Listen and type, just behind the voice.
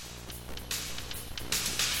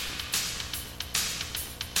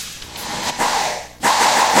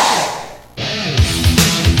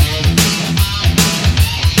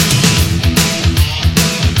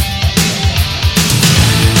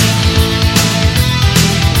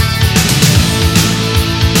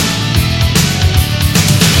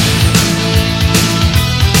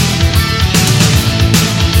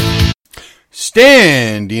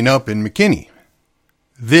Standing up in McKinney.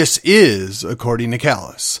 This is According to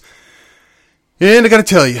Callus. And I gotta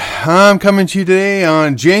tell you, I'm coming to you today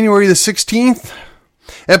on January the 16th,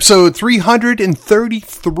 episode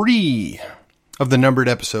 333 of the numbered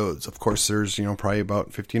episodes. Of course, there's, probably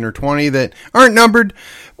about 15 or 20 that aren't numbered,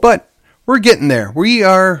 but we're getting there. We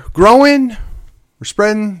are growing, we're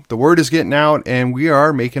spreading, the word is getting out, and we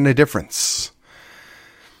are making a difference.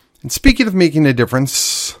 And speaking of making a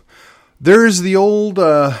difference, there's the old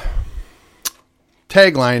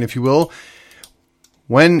tagline, if you will,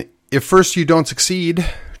 if first you don't succeed,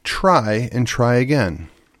 try and try again.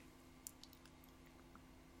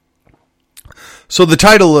 So the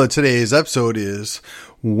title of today's episode is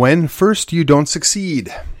When First You Don't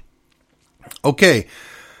Succeed. Okay,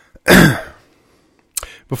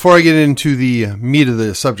 before I get into the meat of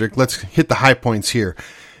the subject, let's hit the high points here.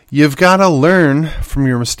 You've got to learn from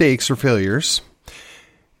your mistakes or failures.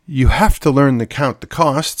 You have to learn to count the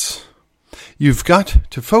costs. You've got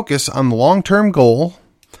to focus on the long-term goal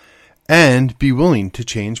and be willing to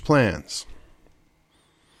change plans.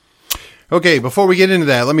 Okay, before we get into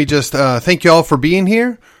that, let me just thank you all for being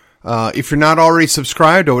here. If you're not already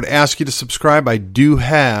subscribed, I would ask you to subscribe. I do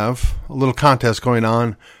have a little contest going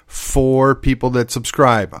on for people that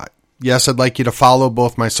subscribe. Yes, I'd like you to follow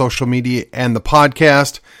both my social media and the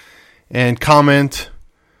podcast and comment,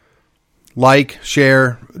 like,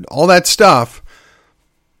 share, all that stuff.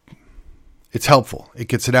 It's helpful. It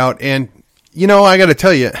gets it out. And, I got to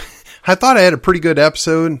tell you, I thought I had a pretty good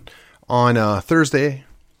episode on Thursday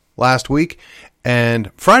last week and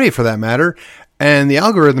Friday for that matter. And the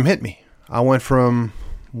algorithm hit me. I went from,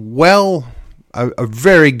 a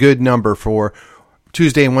very good number for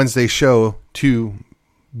Tuesday and Wednesday show to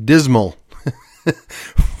dismal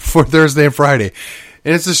for Thursday and Friday.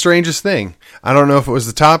 And it's the strangest thing. I don't know if it was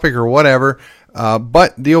the topic or whatever,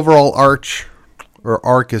 but the overall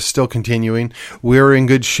arc is still continuing. We're in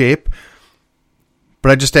good shape,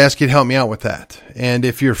 but I just ask you to help me out with that. And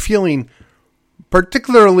if you're feeling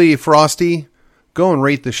particularly frosty, go and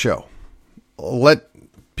rate the show. Let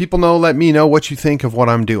people know, let me know what you think of what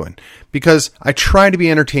I'm doing, because I try to be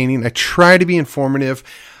entertaining. I try to be informative.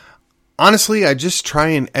 Honestly, I just try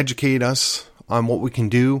and educate us on what we can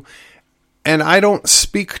do. And I don't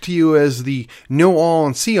speak to you as the know-all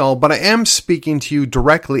and see-all, but I am speaking to you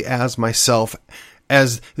directly as myself,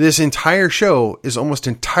 as this entire show is almost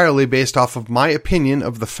entirely based off of my opinion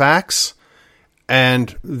of the facts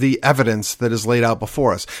and the evidence that is laid out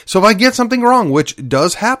before us. So if I get something wrong, which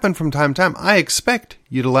does happen from time to time, I expect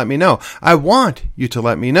you to let me know. I want you to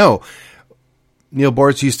let me know. Neil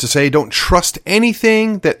Boortz used to say, don't trust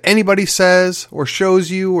anything that anybody says or shows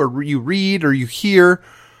you or you read or you hear.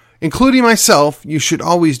 Including myself, you should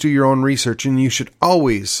always do your own research and you should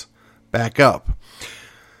always back up.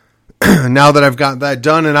 Now that I've got that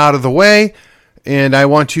done and out of the way, and I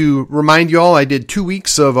want to remind you all, I did 2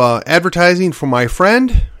 weeks of advertising for my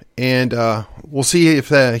friend, and we'll see if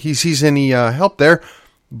he sees any help there.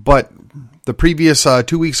 But the previous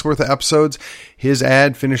 2 weeks worth of episodes, his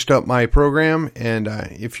ad finished up my program, and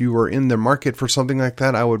if you were in the market for something like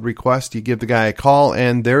that, I would request you give the guy a call,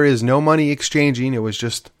 and there is no money exchanging. It was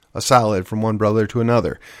just a solid from one brother to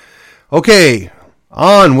another. Okay,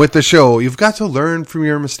 on with the show. You've got to learn from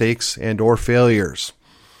your mistakes and or failures.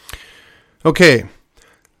 Okay,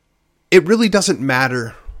 it really doesn't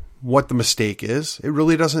matter what the mistake is. It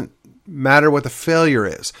really doesn't matter what the failure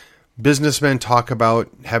is. Businessmen talk about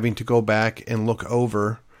having to go back and look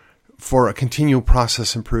over for a continual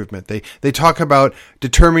process improvement. They talk about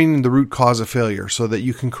determining the root cause of failure so that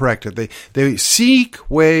you can correct it. They seek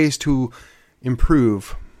ways to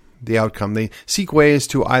improve the outcome. They seek ways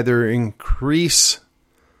to either increase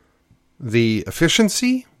the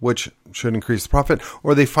efficiency, which should increase the profit,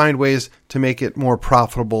 or they find ways to make it more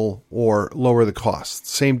profitable or lower the cost.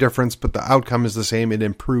 Same difference, but the outcome is the same. It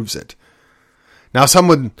improves it. Now,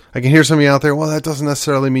 I can hear somebody out there, well, that doesn't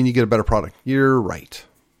necessarily mean you get a better product. You're right.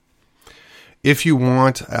 If you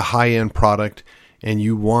want a high-end product and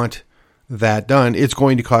you want that done, it's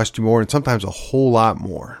going to cost you more and sometimes a whole lot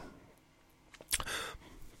more.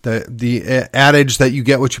 The adage that you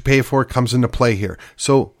get what you pay for comes into play here.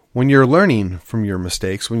 So when you're learning from your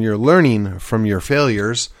mistakes, when you're learning from your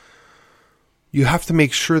failures, you have to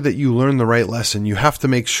make sure that you learn the right lesson. You have to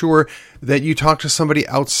make sure that you talk to somebody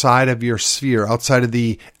outside of your sphere, outside of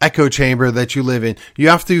the echo chamber that you live in. You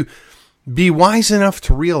have to be wise enough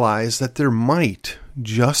to realize that there might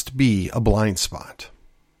just be a blind spot.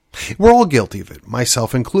 We're all guilty of it,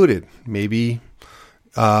 myself included. Maybe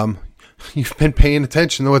you've been paying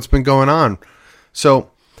attention to what's been going on.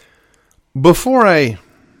 So before I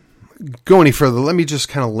go any further, let me just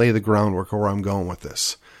kind of lay the groundwork of where I'm going with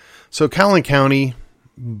this. So Caroline County,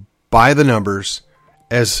 by the numbers,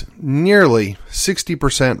 as nearly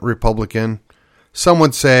 60% Republican, some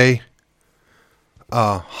would say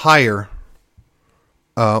higher,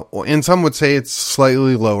 and some would say it's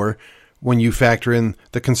slightly lower when you factor in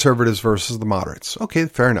the conservatives versus the moderates. Okay,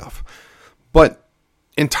 fair enough. But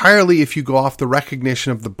entirely, if you go off the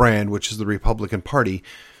recognition of the brand, which is the Republican Party,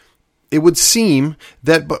 it would seem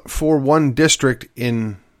that but for one district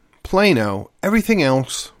in Plano, everything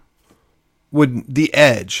else the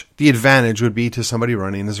advantage would be to somebody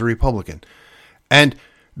running as a Republican. And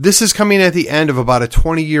this is coming at the end of about a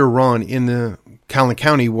 20-year run in the Caroline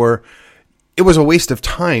County where it was a waste of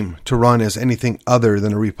time to run as anything other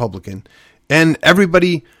than a Republican. And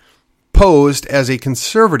everybody posed as a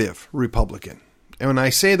conservative Republican. And when I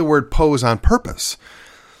say the word pose on purpose,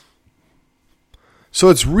 so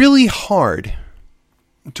it's really hard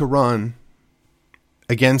to run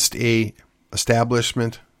against a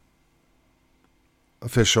establishment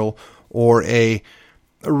official or a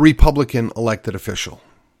Republican elected official,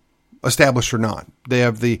 established or not. They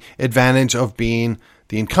have the advantage of being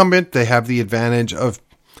the incumbent. They have the advantage of,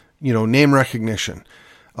 name recognition.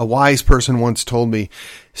 A wise person once told me,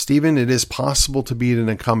 Stephen, it is possible to beat an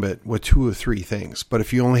incumbent with 2 or 3 things, but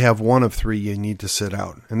if you only have 1 of 3, you need to sit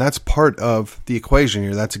out. And that's part of the equation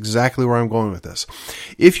here. That's exactly where I'm going with this.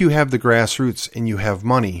 If you have the grassroots and you have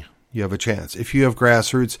money, you have a chance. If you have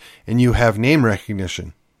grassroots and you have name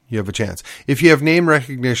recognition, you have a chance. If you have name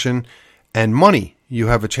recognition and money, you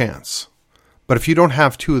have a chance. But if you don't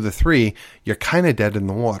have 2 of the 3, you're kind of dead in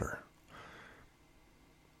the water.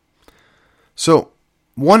 So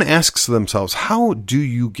one asks themselves, how do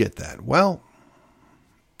you get that? Well,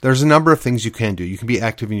 there's a number of things you can do. You can be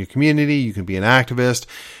active in your community. You can be an activist.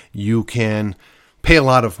 You can pay a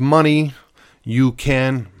lot of money. You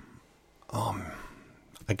can,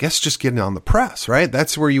 I guess, just get on the press, right?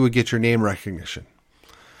 That's where you would get your name recognition.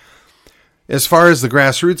 As far as the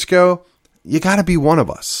grassroots go, you got to be one of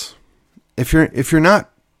us. If you're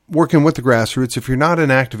not working with the grassroots, if you're not an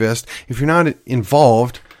activist, if you're not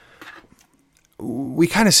involved, we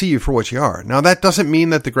kind of see you for what you are. Now, that doesn't mean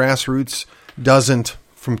that the grassroots doesn't,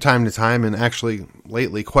 from time to time, and actually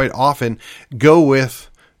lately quite often, go with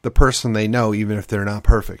the person they know, even if they're not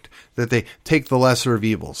perfect, that they take the lesser of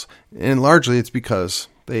evils. And largely it's because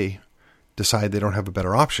they decide they don't have a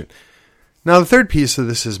better option. Now, the third piece of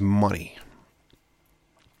this is money.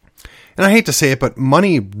 And I hate to say it, but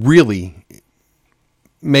money really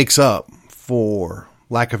makes up for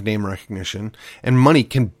lack of name recognition, and money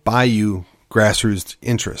can buy you grassroots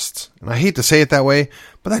interests. And I hate to say it that way,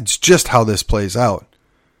 but that's just how this plays out.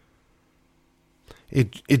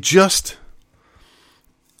 It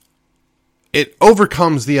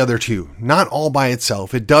overcomes the other two, not all by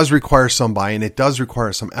itself. It does require some buy-in, it does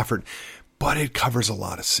require some effort, but it covers a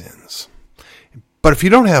lot of sins. But if you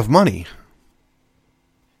don't have money,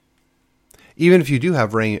 even if you do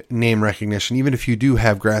have name recognition, even if you do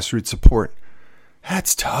have grassroots support,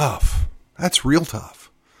 that's tough. That's real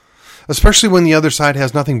tough. Especially when the other side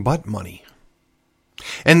has nothing but money.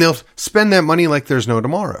 And they'll spend that money like there's no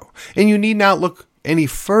tomorrow. And you need not look any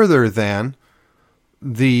further than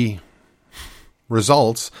the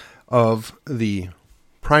results of the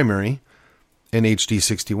primary in HD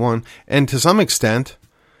 61. And to some extent,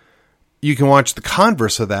 you can watch the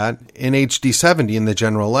converse of that in HD 70 in the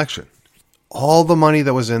general election. All the money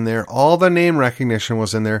that was in there, all the name recognition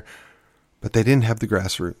was in there, but they didn't have the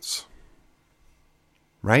grassroots.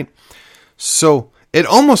 Right? So it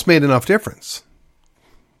almost made enough difference.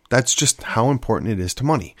 That's just how important it is to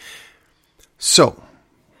money. So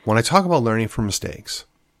when I talk about learning from mistakes,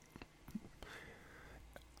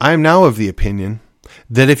 I am now of the opinion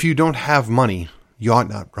that if you don't have money, you ought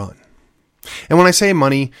not run. And when I say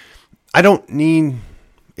money, I don't mean,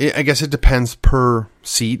 I guess it depends per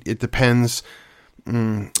seat. It depends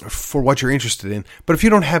for what you're interested in. But if you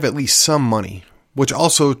don't have at least some money, which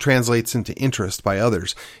also translates into interest by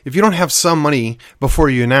others, if you don't have some money before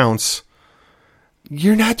you announce,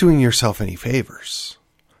 you're not doing yourself any favors.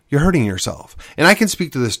 You're hurting yourself. And I can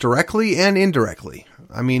speak to this directly and indirectly.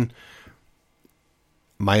 I mean,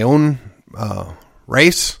 my own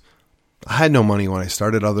race, I had no money when I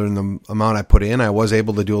started other than the amount I put in. I was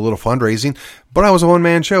able to do a little fundraising, but I was a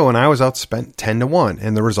one-man show and I was outspent 10-1,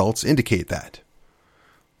 and the results indicate that.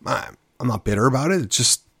 I'm not bitter about it. It's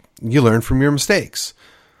just you learn from your mistakes.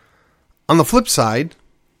 On the flip side,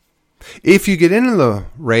 if you get into the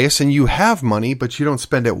race and you have money, but you don't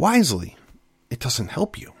spend it wisely, it doesn't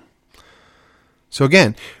help you. So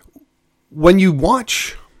again, when you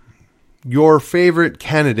watch your favorite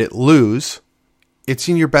candidate lose it's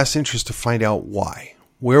in your best interest to find out why.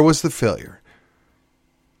 Where was the failure?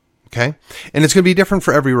 Okay? And it's going to be different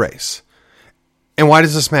for every race. And why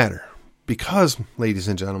does this matter? Because, ladies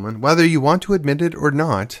and gentlemen, whether you want to admit it or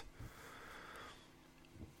not,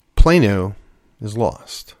 Plano is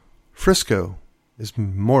lost. Frisco is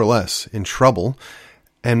more or less in trouble,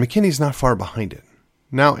 and McKinney's not far behind it.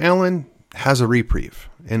 Now, Allen has a reprieve,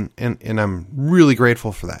 and I'm really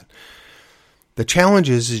grateful for that. The challenge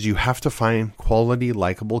is you have to find quality,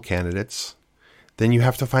 likable candidates. Then you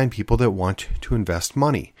have to find people that want to invest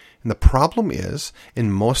money. And the problem is,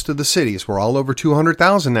 in most of the cities, we're all over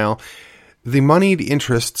 200,000 now, the moneyed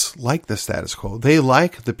interests like the status quo. They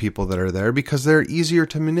like the people that are there because they're easier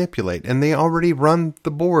to manipulate, and they already run the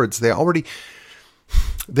boards. They own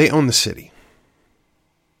the city.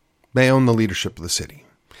 They own the leadership of the city.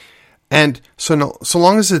 And so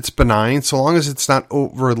long as it's benign, so long as it's not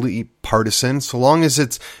overly partisan, so long as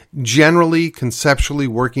it's generally, conceptually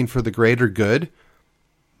working for the greater good,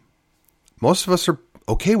 most of us are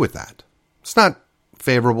okay with that. It's not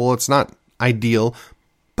favorable, it's not ideal,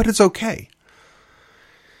 but it's okay.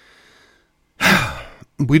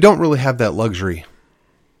 We don't really have that luxury.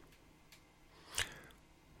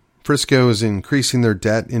 Frisco is increasing their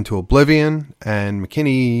debt into oblivion, and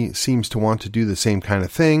McKinney seems to want to do the same kind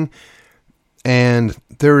of thing. And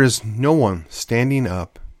there is no one standing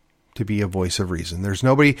up to be a voice of reason. There's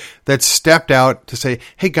nobody that stepped out to say,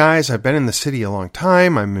 hey guys, I've been in the city a long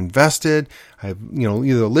time. I'm invested. I've,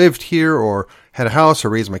 either lived here or had a house or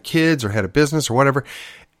raised my kids or had a business or whatever.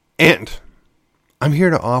 And I'm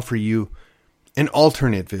here to offer you an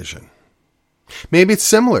alternate vision. Maybe it's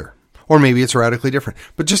similar or maybe it's radically different,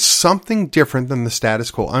 but just something different than the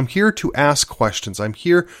status quo. I'm here to ask questions. I'm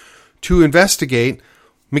here to investigate.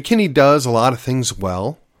 McKinney does a lot of things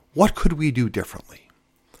well. What could we do differently?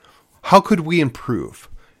 How could we improve?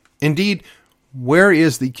 Indeed, where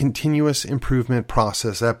is the continuous improvement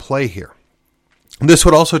process at play here? This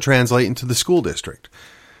would also translate into the school district,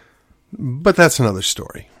 but that's another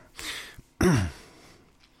story.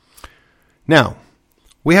 Now,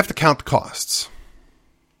 we have to count the costs.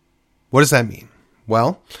 What does that mean?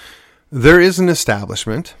 Well, there is an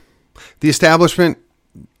establishment. The establishment,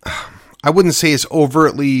 I wouldn't say is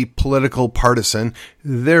overtly political partisan.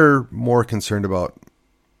 They're more concerned about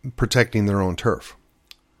protecting their own turf.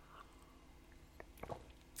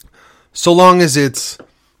 So long as it's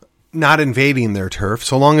not invading their turf,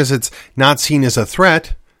 so long as it's not seen as a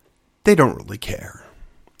threat, they don't really care.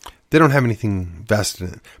 They don't have anything vested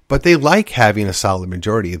in it. But they like having a solid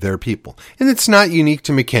majority of their people. And it's not unique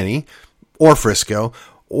to McKinney or Frisco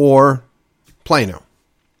or Plano.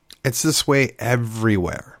 It's this way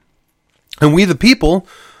everywhere. And we, the people,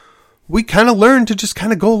 we kind of learn to just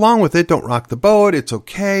kind of go along with it. Don't rock the boat. It's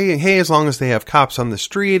okay. And hey, as long as they have cops on the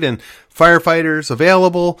street and firefighters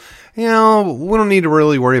available, we don't need to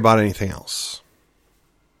really worry about anything else.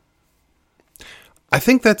 I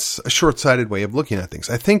think that's a short-sighted way of looking at things.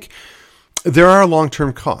 I think there are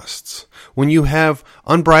long-term costs. When you have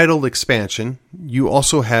unbridled expansion, you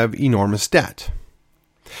also have enormous debt.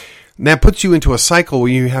 And that puts you into a cycle where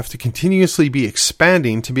you have to continuously be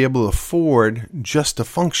expanding to be able to afford just to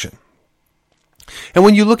function. And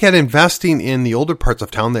when you look at investing in the older parts of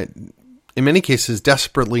town that in many cases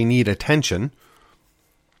desperately need attention,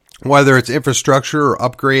 whether it's infrastructure or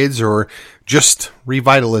upgrades or just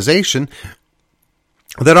revitalization,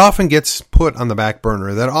 that often gets put on the back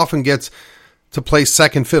burner, that often gets to play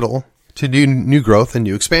second fiddle to do new growth and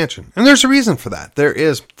new expansion. And there's a reason for that. There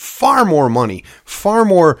is far more money, far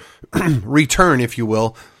more return, if you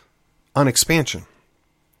will, on expansion.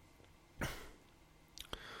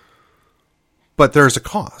 But there's a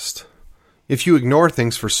cost. If you ignore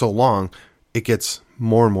things for so long, it gets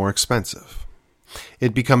more and more expensive.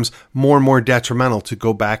 It becomes more and more detrimental to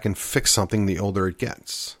go back and fix something the older it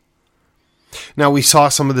gets. Now, we saw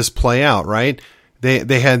some of this play out, right?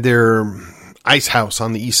 They had their ice house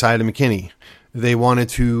on the east side of McKinney. They wanted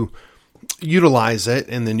to utilize it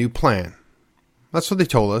in the new plan. That's what they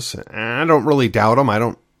told us. I don't really doubt them.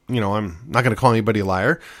 I'm not going to call anybody a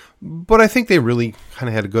liar. But I think they really kind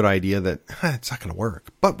of had a good idea that it's not going to work.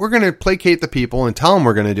 But we're going to placate the people and tell them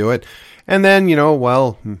we're going to do it. And then,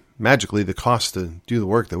 magically the cost to do the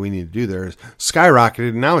work that we need to do there is skyrocketed.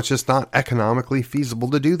 And now it's just not economically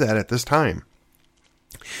feasible to do that at this time.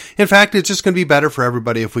 In fact, it's just going to be better for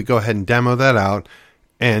everybody if we go ahead and demo that out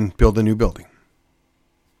and build a new building.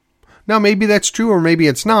 Now, maybe that's true or maybe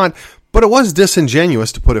it's not, but it was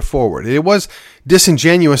disingenuous to put it forward. It was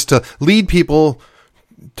disingenuous to lead people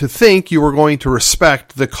to think you were going to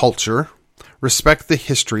respect the culture, respect the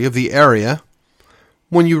history of the area,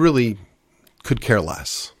 when you really could care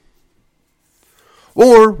less.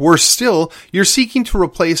 Or, worse still, you're seeking to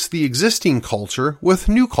replace the existing culture with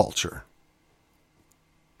new culture.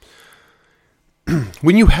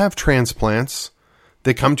 When you have transplants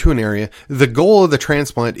that come to an area, the goal of the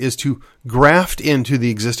transplant is to graft into the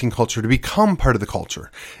existing culture, to become part of the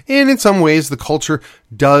culture. And in some ways, the culture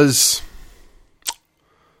does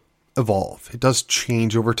evolve. It does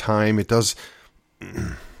change over time. It does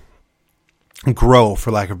grow,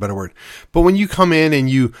 for lack of a better word. But when you come in and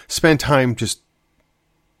you spend time just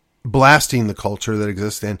blasting the culture that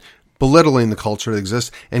exists and belittling the culture that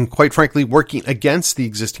exists, and quite frankly, working against the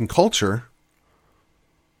existing culture,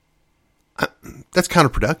 that's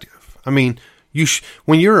counterproductive. I mean,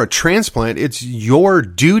 when you're a transplant, it's your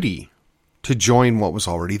duty to join what was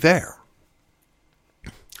already there.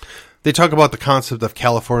 They talk about the concept of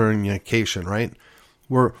Californication, right?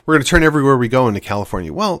 We're going to turn everywhere we go into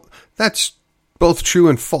California. Well, that's both true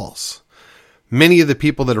and false. Many of the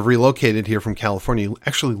people that have relocated here from California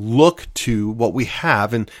actually look to what we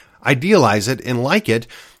have and idealize it and like it,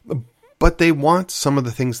 but they want some of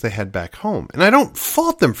the things they had back home. And I don't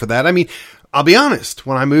fault them for that. I mean, I'll be honest.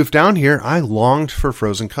 When I moved down here, I longed for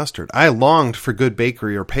frozen custard. I longed for good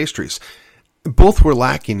bakery or pastries. Both were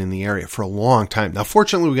lacking in the area for a long time. Now,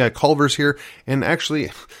 fortunately, we got Culver's here, and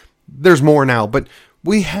actually, there's more now, but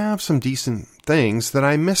we have some decent things that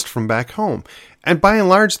I missed from back home. And by and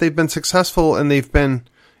large, they've been successful, and they've been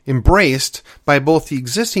embraced by both the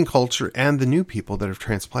existing culture and the new people that have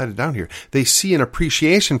transplanted down here. They see an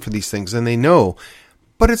appreciation for these things, and they know,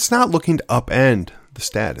 but it's not looking to upend the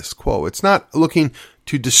status quo. It's not looking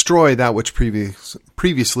to destroy that which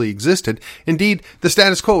previously existed. Indeed, the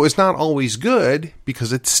status quo is not always good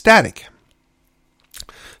because it's static.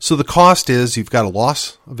 So the cost is you've got a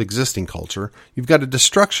loss of existing culture, you've got a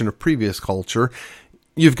destruction of previous culture,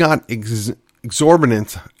 you've got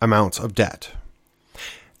exorbitant amounts of debt.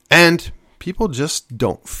 And people just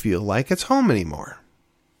don't feel like it's home anymore.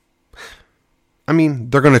 I mean,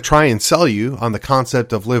 they're going to try and sell you on the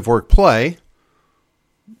concept of live, work, play.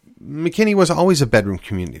 McKinney was always a bedroom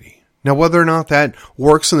community. Now, whether or not that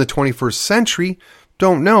works in the 21st century,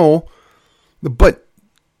 don't know. But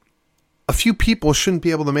a few people shouldn't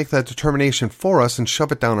be able to make that determination for us and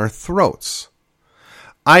shove it down our throats.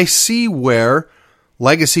 I see where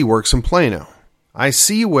Legacy works in Plano. I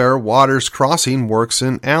see where Waters Crossing works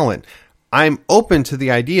in Allen. I'm open to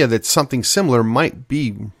the idea that something similar might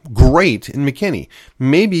be great in McKinney.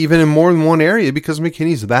 Maybe even in more than one area because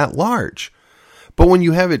McKinney's that large. But when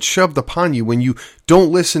you have it shoved upon you, when you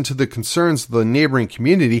don't listen to the concerns of the neighboring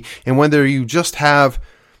community, and whether you just have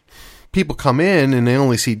people come in and they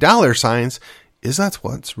only see dollar signs, is that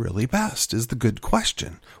what's really best? Is the good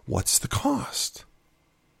question. What's the cost?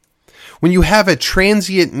 When you have a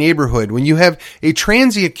transient neighborhood, when you have a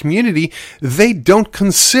transient community, they don't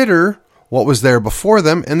consider what was there before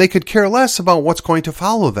them, and they could care less about what's going to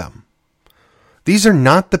follow them. These are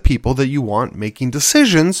not the people that you want making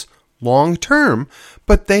decisions long term,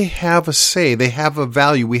 but they have a say, they have a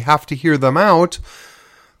value, we have to hear them out.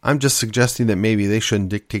 I'm just suggesting that maybe they shouldn't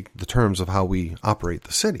dictate the terms of how we operate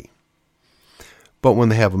the city. But when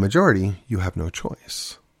they have a majority, you have no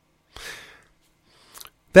choice.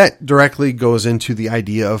 That directly goes into the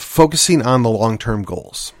idea of focusing on the long-term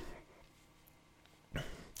goals.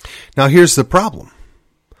 Now here's the problem.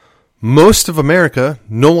 Most of America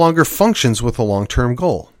no longer functions with a long-term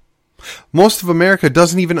goal. Most of America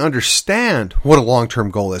doesn't even understand what a long-term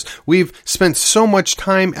goal is. We've spent so much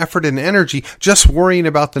time, effort, and energy just worrying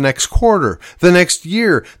about the next quarter, the next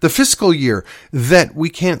year, the fiscal year, that we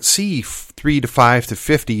can't see 3 to 5 to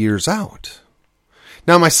 50 years out.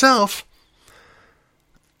 Now myself,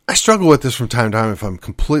 I struggle with this from time to time if I'm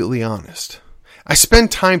completely honest. I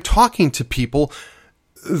spend time talking to people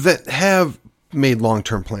that have made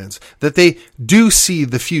long-term plans, that they do see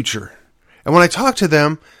the future. And when I talk to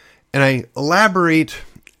them, and I elaborate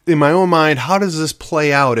in my own mind, how does this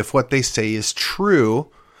play out if what they say is true,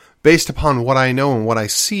 based upon what I know and what I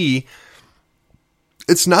see,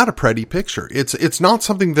 it's not a pretty picture. It's not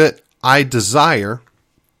something that I desire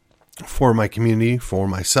for my community, for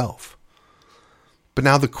myself. But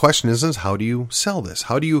now the question is how do you sell this?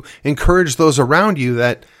 How do you encourage those around you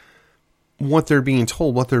that what they're being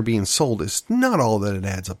told, what they're being sold is not all that it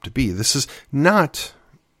adds up to be? This is not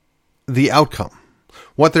the outcome.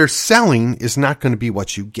 What they're selling is not going to be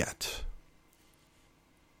what you get.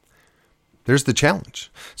 There's the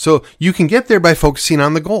challenge. So you can get there by focusing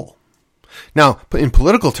on the goal. Now, in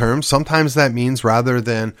political terms, sometimes that means rather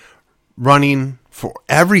than running for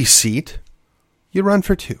every seat, you run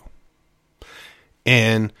for 2.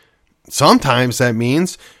 And sometimes that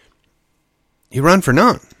means you run for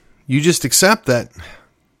none. You just accept that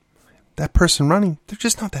that person running, they're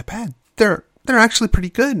just not that bad. They're actually pretty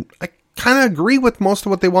good. I kind of agree with most of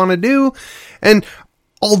what they want to do. And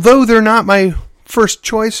although they're not my first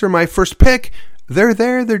choice or my first pick, they're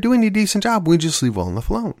there. They're doing a decent job. We just leave well enough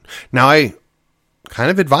alone. Now, I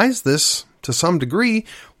kind of advised this to some degree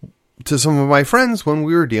to some of my friends when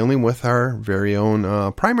we were dealing with our very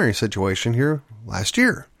own primary situation here last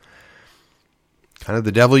year. Kind of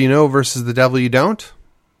the devil you know versus the devil you don't,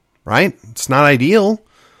 right? It's not ideal,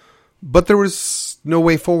 but there was no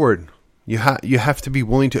way forward. You have to be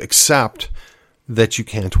willing to accept that you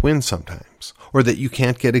can't win sometimes, or that you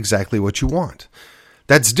can't get exactly what you want.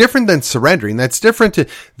 That's different than surrendering. That's different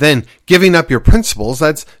than giving up your principles.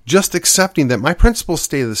 That's just accepting that my principles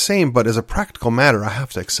stay the same, but as a practical matter, I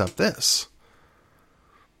have to accept this.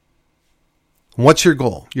 What's your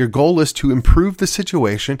goal? Your goal is to improve the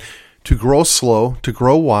situation, to grow slow, to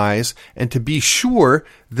grow wise, and to be sure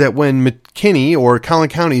that when McKinney or Collin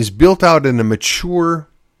County is built out in a mature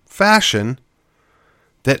fashion,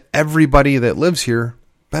 that everybody that lives here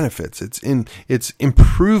benefits. Its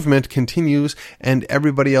improvement continues, and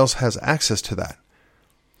everybody else has access to that.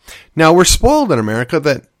 Now, we're spoiled in America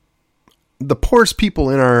that the poorest people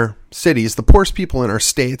in our cities, the poorest people in our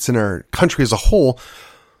states, in our country as a whole,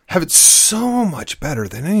 have it so much better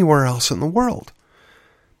than anywhere else in the world.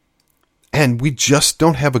 And we just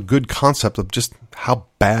don't have a good concept of just how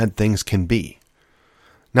bad things can be.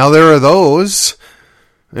 Now, there are those,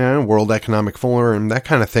 World Economic Forum, that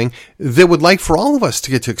kind of thing, that would like for all of us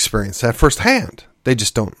to get to experience that firsthand. They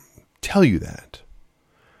just don't tell you that.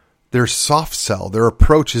 Their soft sell, their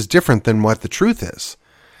approach is different than what the truth is.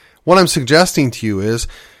 What I'm suggesting to you is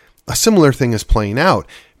a similar thing is playing out,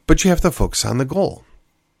 but you have to focus on the goal.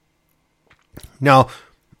 Now,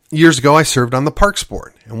 years ago, I served on the Parks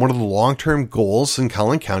Board, and one of the long-term goals in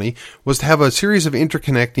Collin County was to have a series of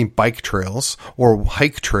interconnecting bike trails or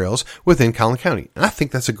hike trails within Collin County. And I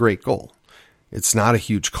think that's a great goal. It's not a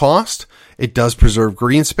huge cost. It does preserve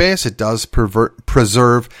green space. It does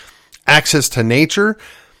preserve access to nature.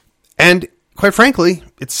 And quite frankly,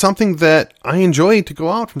 it's something that I enjoy to go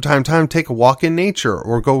out from time to time, take a walk in nature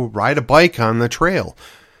or go ride a bike on the trail.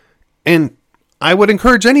 And I would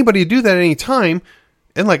encourage anybody to do that any time.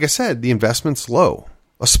 And like I said, the investment's low,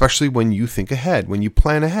 especially when you think ahead, when you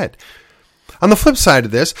plan ahead. On the flip side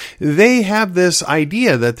of this, they have this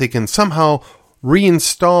idea that they can somehow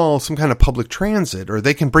reinstall some kind of public transit, or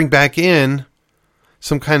they can bring back in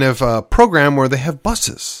some kind of program where they have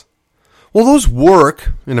buses. Well, those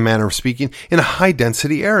work, in a manner of speaking, in a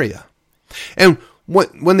high-density area. And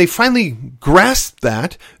when they finally grasped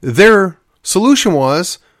that, their solution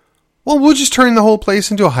was, well, we'll just turn the whole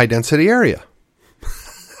place into a high-density area.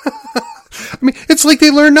 I mean, it's like they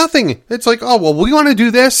learn nothing. It's like, oh, well, we want to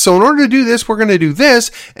do this, so in order to do this, we're going to do this,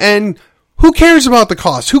 and who cares about the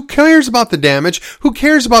cost? Who cares about the damage? Who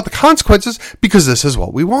cares about the consequences? Because this is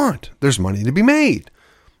what we want. There's money to be made.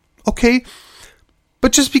 Okay,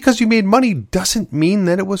 but just because you made money doesn't mean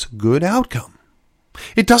that it was a good outcome.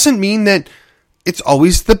 It doesn't mean that it's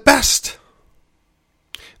always the best.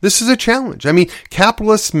 This is a challenge. I mean,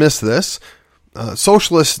 capitalists miss this.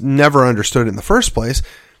 Socialists never understood it in the first place.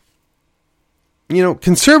 You know,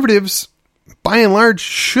 conservatives, by and large,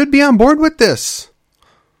 should be on board with this.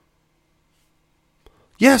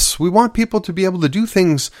 Yes, we want people to be able to do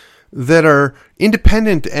things that are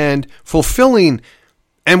independent and fulfilling,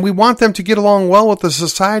 and we want them to get along well with the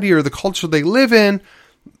society or the culture they live in,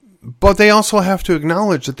 but they also have to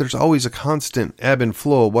acknowledge that there's always a constant ebb and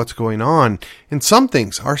flow of what's going on, and some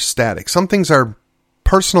things are static. Some things are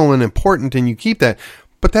personal and important, and you keep that,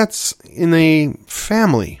 but that's in a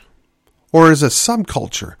family or as a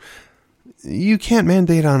subculture. You can't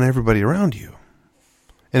mandate on everybody around you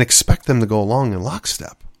and expect them to go along in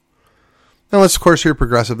lockstep. Unless, of course, you're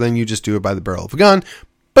progressive, then you just do it by the barrel of a gun,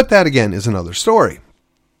 but that, again, is another story.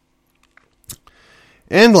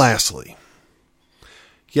 And lastly,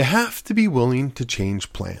 you have to be willing to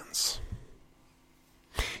change plans.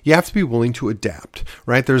 You have to be willing to adapt,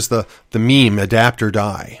 right? There's the meme, adapt or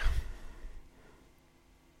die.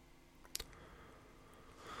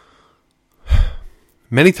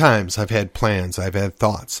 Many times I've had plans, I've had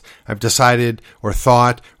thoughts. I've decided or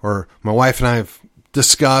thought, or my wife and I have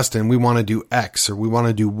discussed, and we want to do X or we want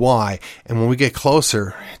to do Y. And when we get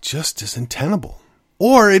closer, it just isn't tenable.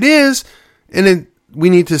 Or it is, and we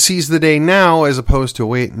need to seize the day now as opposed to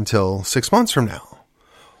wait until 6 months from now.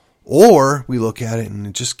 Or we look at it and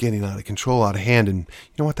it's just getting out of control, out of hand. And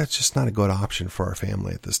you know what? That's just not a good option for our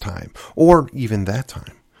family at this time. Or even that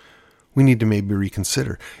time. We need to maybe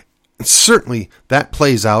reconsider. And certainly that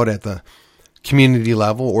plays out at the community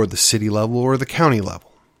level or the city level or the county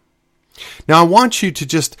level. Now I want you to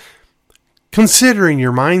just Consider in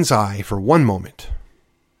your mind's eye for one moment,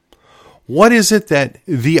 what is it that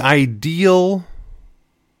the ideal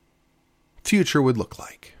future would look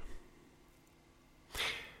like?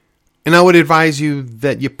 And I would advise you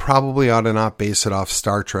that you probably ought to not base it off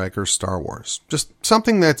Star Trek or Star Wars. Just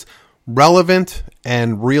something that's relevant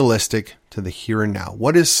and realistic to the here and now.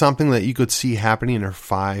 What is something that you could see happening in a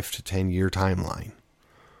 5 to 10 year timeline?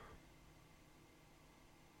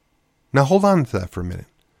 Now hold on to that for a minute.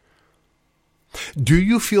 Do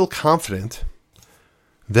you feel confident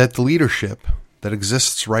that the leadership that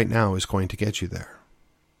exists right now is going to get you there?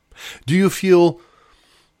 Do you feel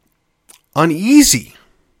uneasy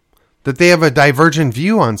that they have a divergent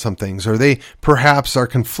view on some things, or they perhaps are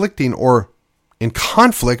conflicting or in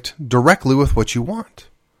conflict directly with what you want?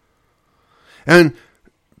 And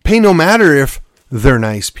pay no matter if they're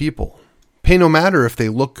nice people. Pay no matter if they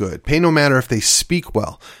look good. Pay no matter if they speak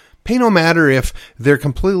well. Pay no matter if they're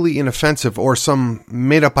completely inoffensive or some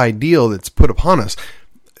made-up ideal that's put upon us.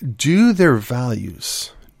 Do their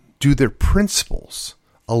values, do their principles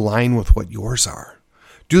align with what yours are?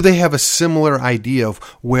 Do they have a similar idea of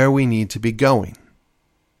where we need to be going?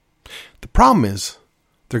 The problem is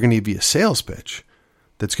they're going to give you a sales pitch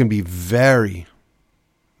that's going to be very,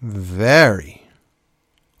 very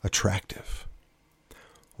attractive.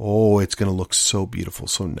 Oh, it's going to look so beautiful,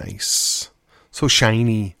 so nice, so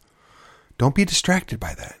shiny. Don't be distracted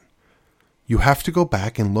by that. You have to go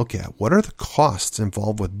back and look at what are the costs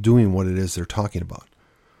involved with doing what it is they're talking about.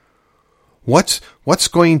 What's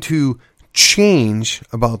going to change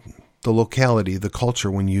about the locality, the culture,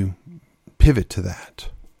 when you pivot to that?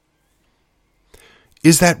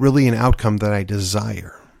 Is that really an outcome that I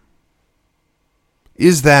desire?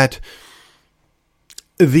 Is that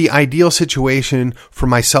the ideal situation for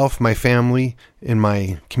myself, my family, in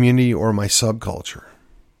my community, or my subculture?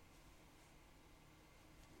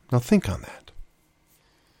 Now think on that.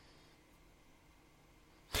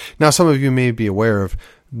 Now, some of you may be aware of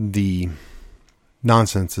the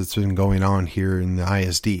nonsense that's been going on here in the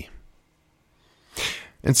ISD.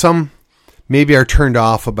 And some maybe are turned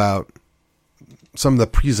off about some of the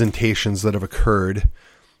presentations that have occurred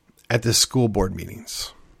at the school board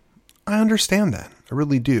meetings. I understand that. I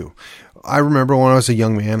really do. I remember when I was a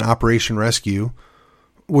young man, Operation Rescue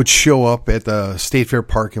would show up at the State Fair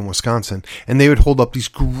Park in Wisconsin, and they would hold up these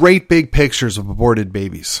great big pictures of aborted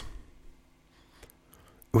babies.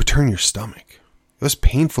 It would turn your stomach. It was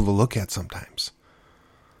painful to look at sometimes.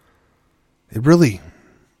 It really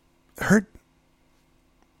hurt.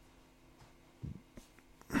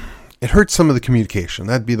 It hurt some of the communication.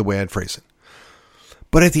 That'd be the way I'd phrase it.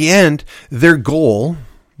 But at the end, their goal,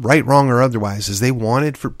 right, wrong, or otherwise, is they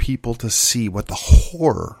wanted for people to see what the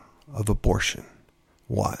horror of abortion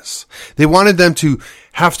was. They wanted them to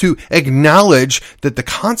have to acknowledge that the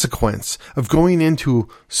consequence of going into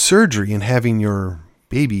surgery and having your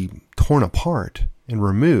baby torn apart and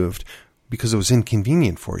removed because it was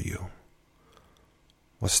inconvenient for you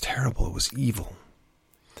was terrible. It was evil.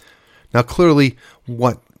 Now, clearly,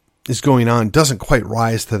 what is going on doesn't quite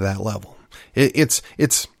rise to that level.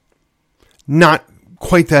 It's not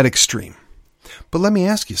quite that extreme. But let me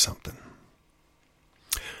ask you something.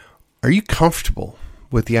 Are you comfortable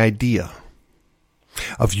with the idea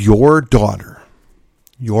of your daughter,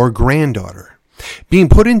 your granddaughter, being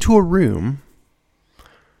put into a room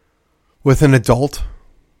with an adult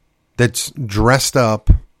that's dressed up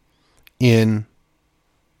in,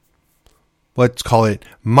 let's call it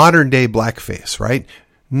modern day blackface, right?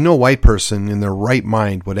 No white person in their right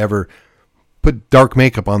mind would ever put dark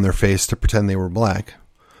makeup on their face to pretend they were black.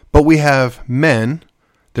 But we have men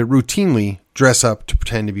that routinely dress up to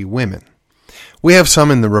pretend to be women. We have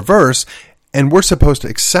some in the reverse, and we're supposed to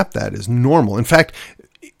accept that as normal. In fact,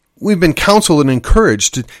 we've been counseled and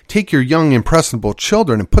encouraged to take your young, impressionable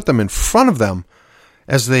children and put them in front of them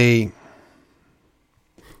as they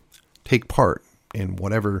take part in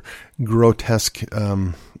whatever grotesque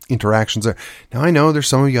interactions are. Now, I know there's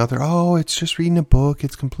some of you out there, oh, it's just reading a book.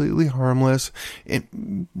 It's completely harmless.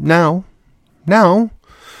 Now,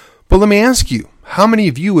 but let me ask you, how many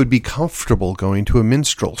of you would be comfortable going to a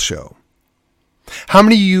minstrel show? How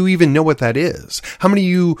many of you even know what that is? How many of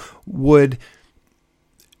you would,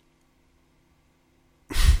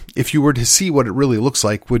 if you were to see what it really looks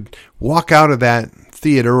like, would walk out of that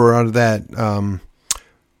theater or out of that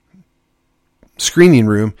screening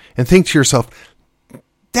room and think to yourself,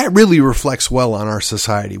 that really reflects well on our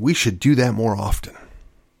society. We should do that more often.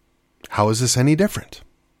 How is this any different?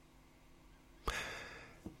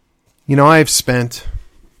 You know, I've spent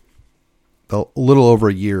a little over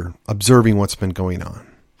a year observing what's been going on.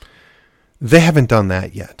 They haven't done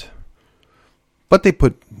that yet. But they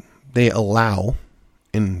put they allow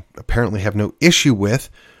and apparently have no issue with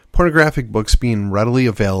pornographic books being readily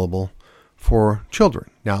available for children.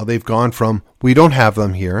 Now they've gone from, we don't have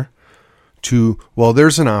them here, to, well,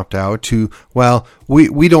 there's an opt-out, to, well,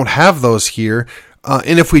 we don't have those here,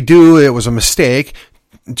 and if we do, it was a mistake,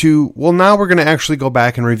 to, well, now we're going to actually go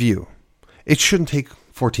back and review. It shouldn't take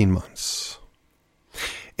 14 months.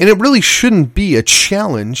 And it really shouldn't be a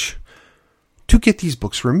challenge to get these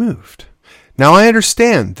books removed. Now, I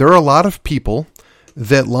understand there are a lot of people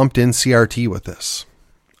that lumped in CRT with this.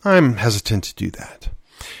 I'm hesitant to do that.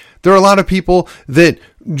 There are a lot of people that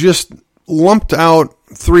just lumped out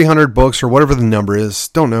 300 books or whatever the number is.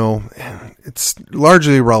 Don't know. It's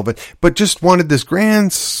largely irrelevant, but just wanted this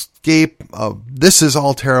grand scape of this is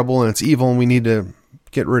all terrible and it's evil and we need to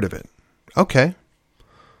get rid of it. Okay.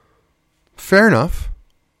 Fair enough.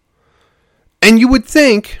 And you would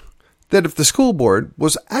think that if the school board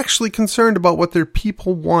was actually concerned about what their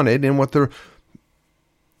people wanted and what their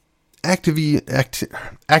activists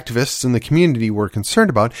in the community were concerned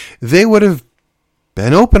about, they would have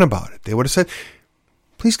been open about it. They would have said,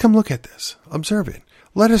 please come look at this. Observe it.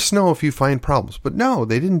 Let us know if you find problems. But no,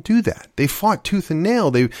 they didn't do that. They fought tooth and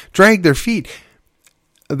nail. They dragged their feet.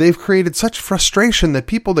 They've created such frustration that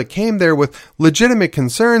people that came there with legitimate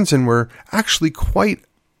concerns and were actually quite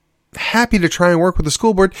happy to try and work with the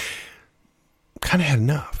school board kind of had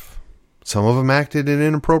enough. Some of them acted in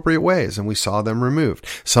inappropriate ways and we saw them removed.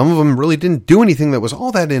 Some of them really didn't do anything that was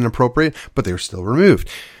all that inappropriate, but they were still removed.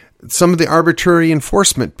 Some of the arbitrary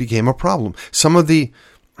enforcement became a problem. Some of the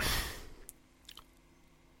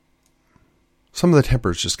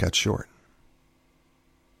tempers just got short.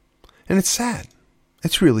 And it's sad.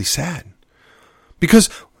 It's really sad. Because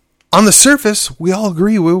on the surface, we all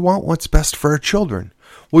agree we want what's best for our children.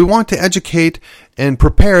 We want to educate and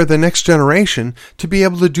prepare the next generation to be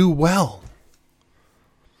able to do well.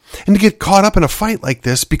 And to get caught up in a fight like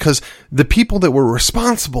this because the people that were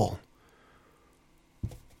responsible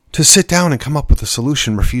to sit down and come up with a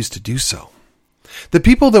solution refused to do so. The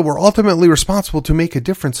people that were ultimately responsible to make a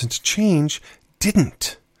difference and to change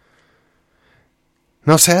didn't.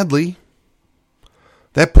 Now, sadly,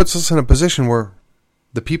 that puts us in a position where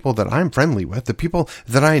the people that I'm friendly with, the people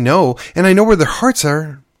that I know, and I know where their hearts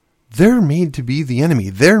are, they're made to be the enemy.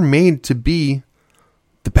 They're made to be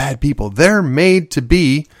the bad people. They're made to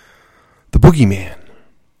be the boogeyman.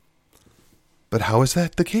 But how is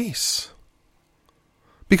that the case?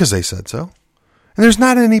 Because they said so. And there's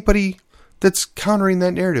not anybody that's countering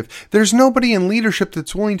that narrative. There's nobody in leadership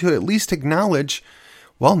that's willing to at least acknowledge,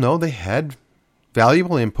 well, no, they had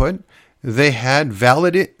valuable input. They had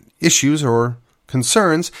valid issues or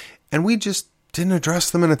concerns, and we just didn't address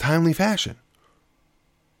them in a timely fashion.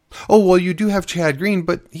 Oh, well, you do have Chad Green,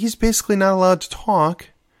 but he's basically not allowed to talk,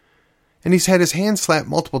 and he's had his hand slapped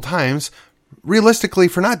multiple times, realistically,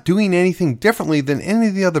 for not doing anything differently than any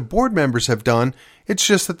of the other board members have done. It's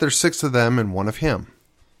just that there's 6 of them and 1 of him.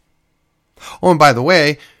 Oh, and by the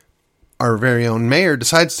way, our very own mayor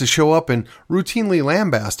decides to show up and routinely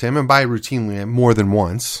lambaste him, and by routinely, more than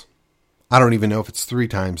once. I don't even know if it's 3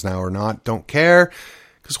 times now or not. Don't care.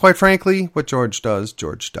 Because quite frankly, what George does,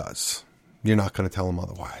 George does. You're not going to tell him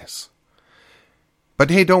otherwise. But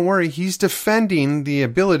hey, don't worry. He's defending the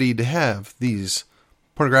ability to have these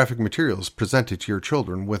pornographic materials presented to your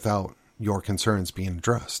children without your concerns being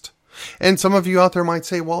addressed. And some of you out there might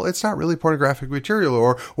say, well, it's not really pornographic material,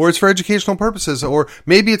 or it's for educational purposes, or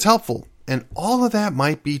maybe it's helpful. And all of that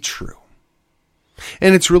might be true.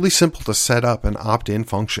 And it's really simple to set up an opt-in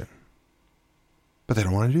function. But they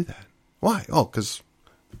don't want to do that. Why? Oh, because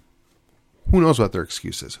who knows what their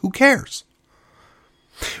excuse is? Who cares?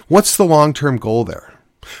 What's the long-term goal there?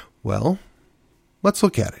 Well, let's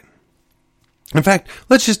look at it. In fact,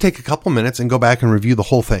 let's just take a couple minutes and go back and review the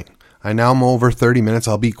whole thing. I now am over 30 minutes.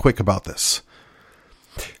 I'll be quick about this.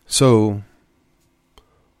 So,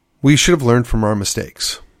 we should have learned from our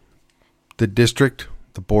mistakes. The district,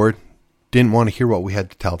 the board, didn't want to hear what we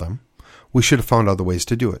had to tell them. We should have found other ways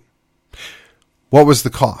to do it. What was the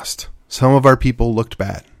cost? Some of our people looked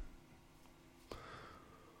bad.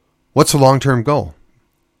 What's the long-term goal?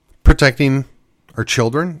 Protecting our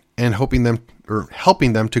children and helping them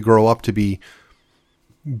to grow up to be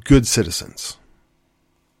good citizens.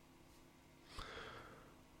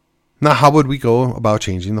 Now, how would we go about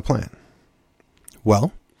changing the plan?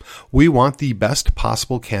 Well, we want the best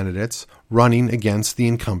possible candidates running against the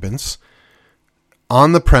incumbents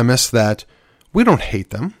on the premise that we don't hate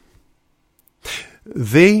them.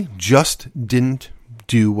 They just didn't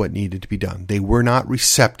do what needed to be done. They were not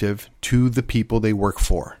receptive to the people they work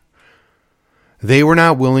for. They were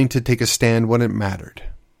not willing to take a stand when it mattered.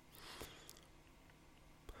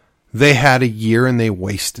 They had a year and they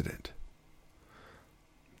wasted it.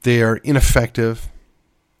 They are ineffective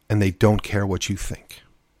and they don't care what you think.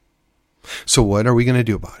 So what are we going to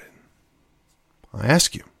do about it? I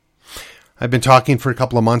ask you. I've been talking for a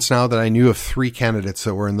couple of months now that I knew of 3 candidates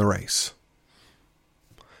that were in the race.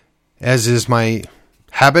 As is my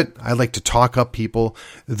habit, I like to talk up people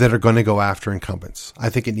that are going to go after incumbents. I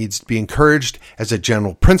think it needs to be encouraged as a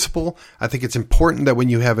general principle. I think it's important that when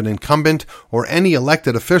you have an incumbent or any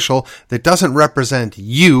elected official that doesn't represent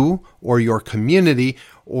you or your community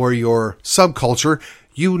or your subculture,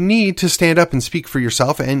 you need to stand up and speak for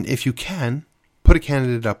yourself. And if you can, put a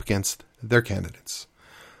candidate up against their candidates.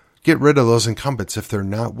 Get rid of those incumbents if they're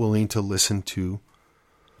not willing to listen to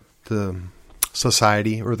the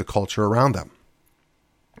society or the culture around them.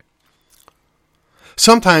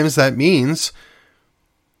 Sometimes that means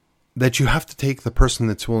that you have to take the person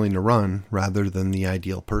that's willing to run rather than the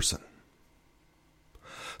ideal person.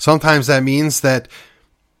 Sometimes that means that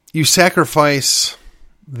you sacrifice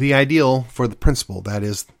the ideal for the principle. That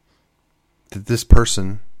is, that this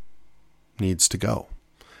person needs to go.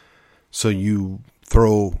 So you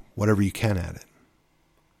throw whatever you can at it.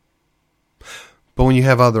 But when you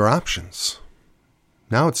have other options,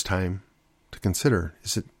 now it's time to consider,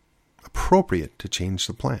 is it appropriate to change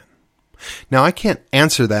the plan? Now, I can't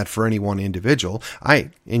answer that for any one individual.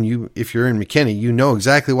 If you're in McKinney, you know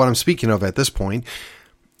exactly what I'm speaking of at this point.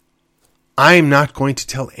 I'm not going to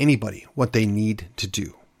tell anybody what they need to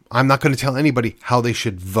do. I'm not going to tell anybody how they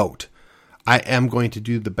should vote. I am going to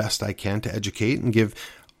do the best I can to educate and give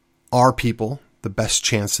our people the best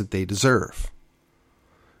chance that they deserve.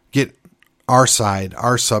 Get our side,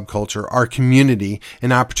 our subculture, our community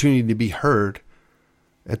an opportunity to be heard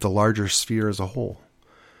at the larger sphere as a whole.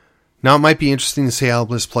 Now, it might be interesting to see how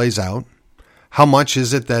this plays out. How much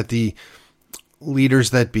is it that the leaders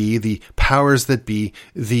that be, the powers that be,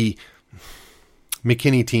 the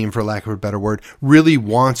McKinney team, for lack of a better word, really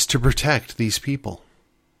wants to protect these people?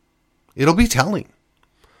 It'll be telling.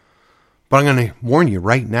 But I'm going to warn you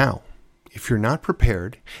right now, if you're not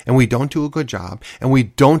prepared and we don't do a good job and we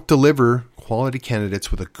don't deliver quality candidates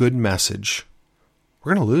with a good message,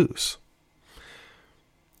 we're going to lose.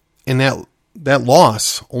 And that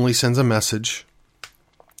loss only sends a message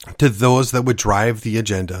to those that would drive the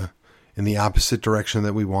agenda in the opposite direction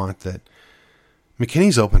that we want, that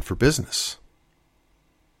McKinney's open for business.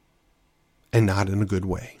 And not in a good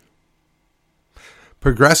way.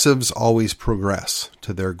 Progressives always progress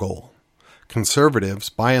to their goal. Conservatives,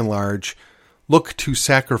 by and large, look to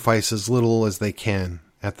sacrifice as little as they can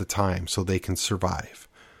at the time so they can survive.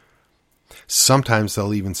 Sometimes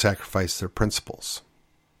they'll even sacrifice their principles.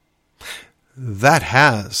 That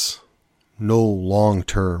has no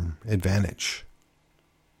long-term advantage.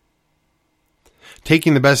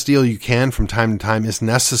 Taking the best deal you can from time to time is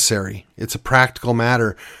necessary. It's a practical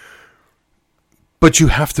matter. But you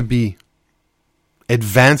have to be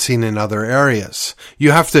advancing in other areas.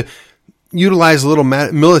 You have to utilize a little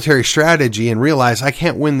military strategy and realize, I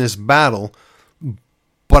can't win this battle,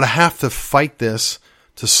 but I have to fight this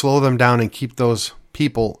to slow them down and keep those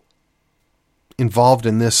people involved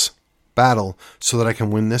in this battle so that I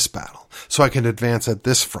can win this battle, so I can advance at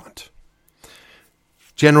this front.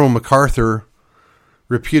 General MacArthur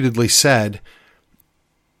reputedly said,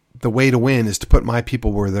 the way to win is to put my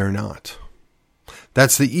people where they're not.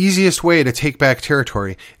 That's the easiest way to take back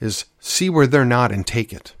territory, is see where they're not and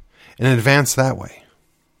take it, and advance that way.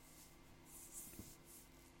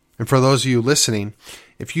 And for those of you listening,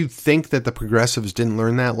 if you think that the progressives didn't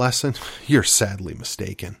learn that lesson, you're sadly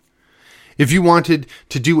mistaken. If you wanted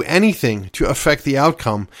to do anything to affect the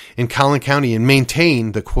outcome in Collin County and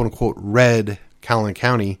maintain the quote-unquote red Collin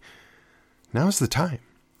County, now's the time.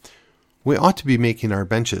 We ought to be making our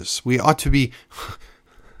benches. We ought to be...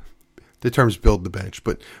 The term's build the bench,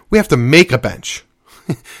 but we have to make a bench.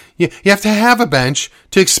 You have to have a bench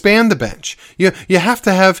to expand the bench. You have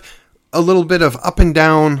to have a little bit of up and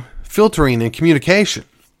down filtering and communication.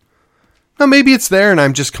 Now, maybe it's there and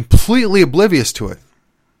I'm just completely oblivious to it.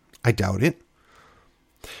 I doubt it.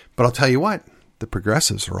 But I'll tell you what, the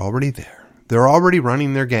progressives are already there. They're already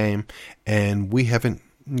running their game, and we haven't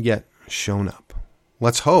yet shown up.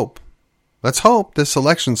 Let's hope this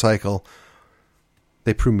election cycle,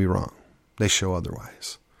 they prove me wrong. They show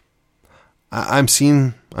otherwise. I'm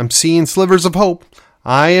seeing slivers of hope.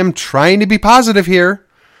 I am trying to be positive here.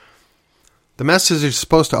 The message is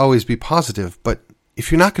supposed to always be positive, but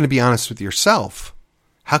if you're not going to be honest with yourself,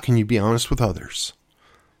 how can you be honest with others?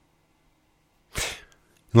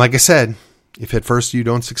 And like I said, if at first you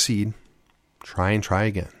don't succeed, try and try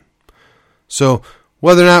again. So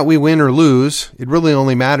whether or not we win or lose, it really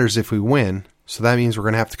only matters if we win. So that means we're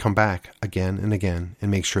going to have to come back again and again and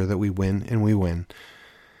make sure that we win and we win.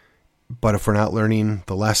 But if we're not learning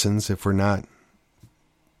the lessons, if we're not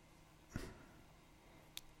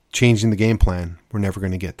changing the game plan, we're never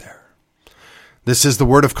going to get there. This is the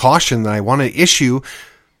word of caution that I want to issue.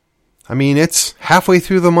 I mean, it's halfway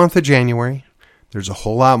through the month of January. There's a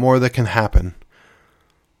whole lot more that can happen.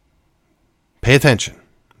 Pay attention.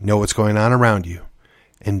 Know what's going on around you.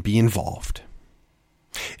 And be involved.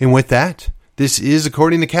 And with that, this is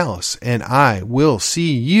According to Callus. And I will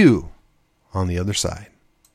see you on the other side.